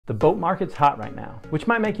The boat market's hot right now, which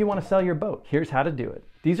might make you want to sell your boat. Here's how to do it.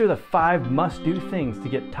 These are the 5 must-do things to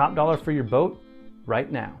get top dollar for your boat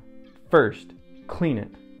right now. First, clean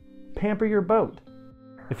it. Pamper your boat.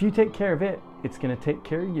 If you take care of it, it's going to take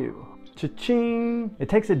care of you. Cha-ching! It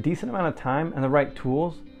takes a decent amount of time and the right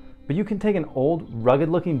tools, but you can take an old,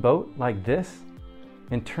 rugged-looking boat like this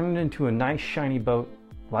and turn it into a nice, shiny boat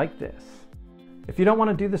like this. If you don't want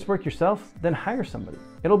to do this work yourself, then hire somebody.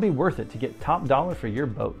 It'll be worth it to get top dollar for your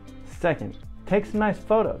boat. Second, take some nice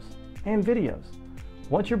photos and videos.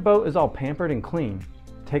 Once your boat is all pampered and clean,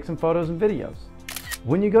 take some photos and videos.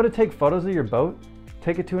 When you go to take photos of your boat,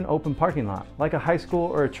 take it to an open parking lot, like a high school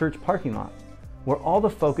or a church parking lot, where all the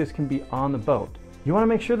focus can be on the boat. You want to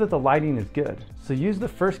make sure that the lighting is good, so use the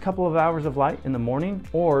first couple of hours of light in the morning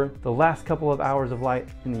or the last couple of hours of light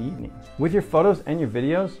in the evening. With your photos and your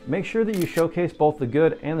videos, make sure that you showcase both the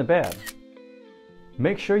good and the bad.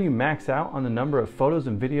 Make sure you max out on the number of photos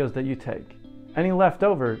and videos that you take. Any left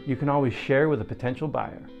over, you can always share with a potential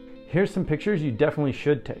buyer. Here's some pictures you definitely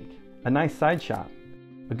should take. A nice side shot,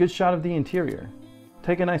 a good shot of the interior.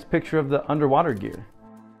 Take a nice picture of the underwater gear.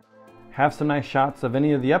 Have some nice shots of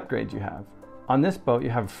any of the upgrades you have. On this boat, you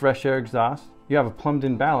have fresh air exhaust, you have a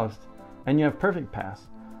plumbed-in ballast, and you have Perfect Pass,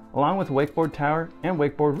 along with wakeboard tower and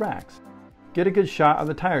wakeboard racks. Get a good shot of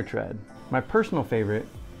the tire tread. My personal favorite,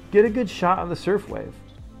 get a good shot of the surf wave.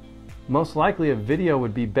 Most likely a video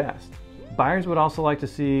would be best. Buyers would also like to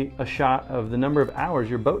see a shot of the number of hours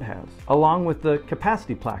your boat has, along with the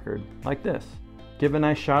capacity placard, like this. Give a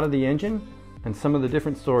nice shot of the engine and some of the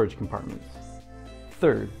different storage compartments.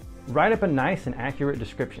 Third, write up a nice and accurate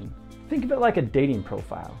description. Think of it like a dating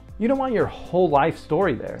profile. You don't want your whole life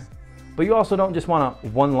story there, but you also don't just want a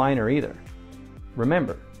one-liner either.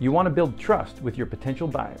 Remember, you want to build trust with your potential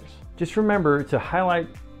buyers. Just remember to highlight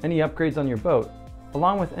any upgrades on your boat,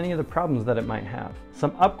 along with any of the problems that it might have.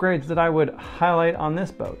 Some upgrades that I would highlight on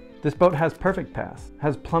this boat. This boat has Perfect Pass,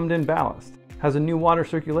 has plumbed-in ballast, has a new water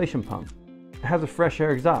circulation pump, it has a fresh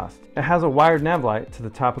air exhaust, it has a wired nav light to the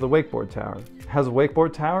top of the wakeboard tower, it has a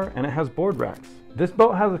wakeboard tower, and it has board racks. This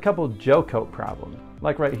boat has a couple gel coat problems,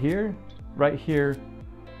 like right here,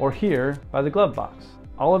 or here by the glove box.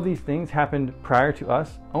 All of these things happened prior to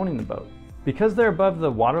us owning the boat. Because they're above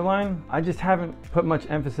the waterline, I just haven't put much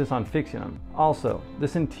emphasis on fixing them. Also,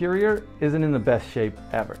 this interior isn't in the best shape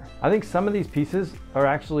ever. I think some of these pieces are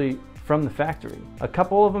actually from the factory. A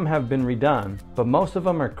couple of them have been redone, but most of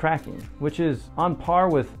them are cracking, which is on par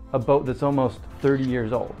with a boat that's almost 30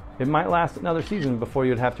 years old. It might last another season before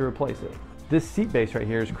you'd have to replace it. This seat base right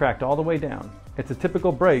here is cracked all the way down. It's a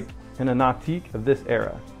typical break in a Nautique of this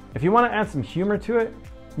era. If you want to add some humor to it,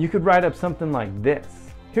 you could write up something like this.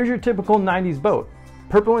 Here's your typical 90s boat.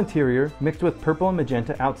 Purple interior mixed with purple and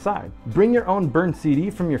magenta outside. Bring your own burned CD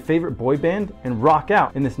from your favorite boy band and rock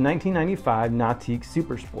out in this 1995 Nautique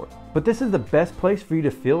Super Sport. But this is the best place for you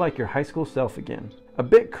to feel like your high school self again. A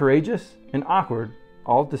bit courageous and awkward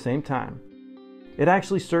all at the same time. It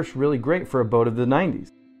actually surfs really great for a boat of the 90s.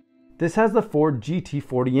 This has the Ford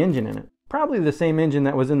GT40 engine in it, probably the same engine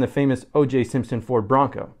that was in the famous O.J. Simpson Ford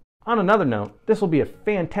Bronco. On another note, this will be a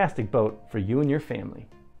fantastic boat for you and your family.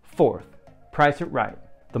 Fourth, price it right.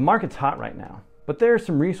 The market's hot right now, but there are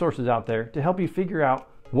some resources out there to help you figure out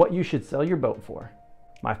what you should sell your boat for.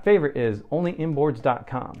 My favorite is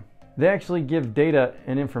onlyinboards.com. They actually give data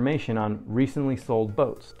and information on recently sold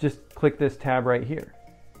boats. Just click this tab right here.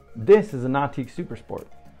 This is a Nautique Super Sport,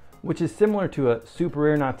 which is similar to a Super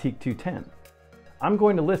Air Nautique 210. I'm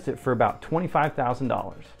going to list it for about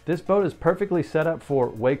 $25,000. This boat is perfectly set up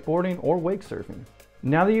for wakeboarding or wake surfing.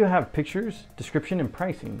 Now that you have pictures, description, and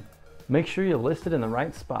pricing, make sure you list it in the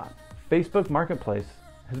right spot. Facebook Marketplace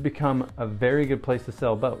has become a very good place to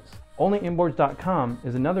sell boats. Onlyinboards.com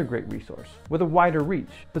is another great resource with a wider reach.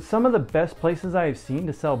 But some of the best places I have seen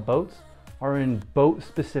to sell boats are in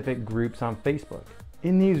boat-specific groups on Facebook.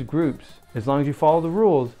 In these groups, as long as you follow the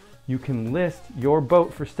rules, you can list your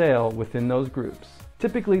boat for sale within those groups.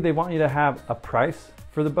 Typically, they want you to have a price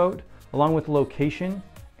for the boat, along with location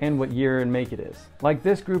and what year and make it is. Like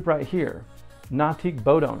this group right here, Nautique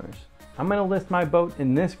Boat Owners. I'm gonna list my boat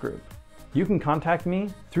in this group. You can contact me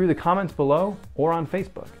through the comments below or on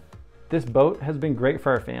Facebook. This boat has been great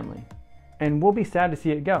for our family, and we'll be sad to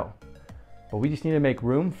see it go, but we just need to make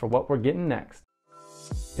room for what we're getting next.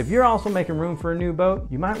 If you're also making room for a new boat,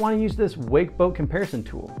 you might want to use this wake boat comparison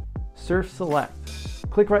tool, Surf Select.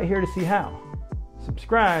 Click right here to see how.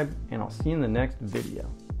 Subscribe, and I'll see you in the next video.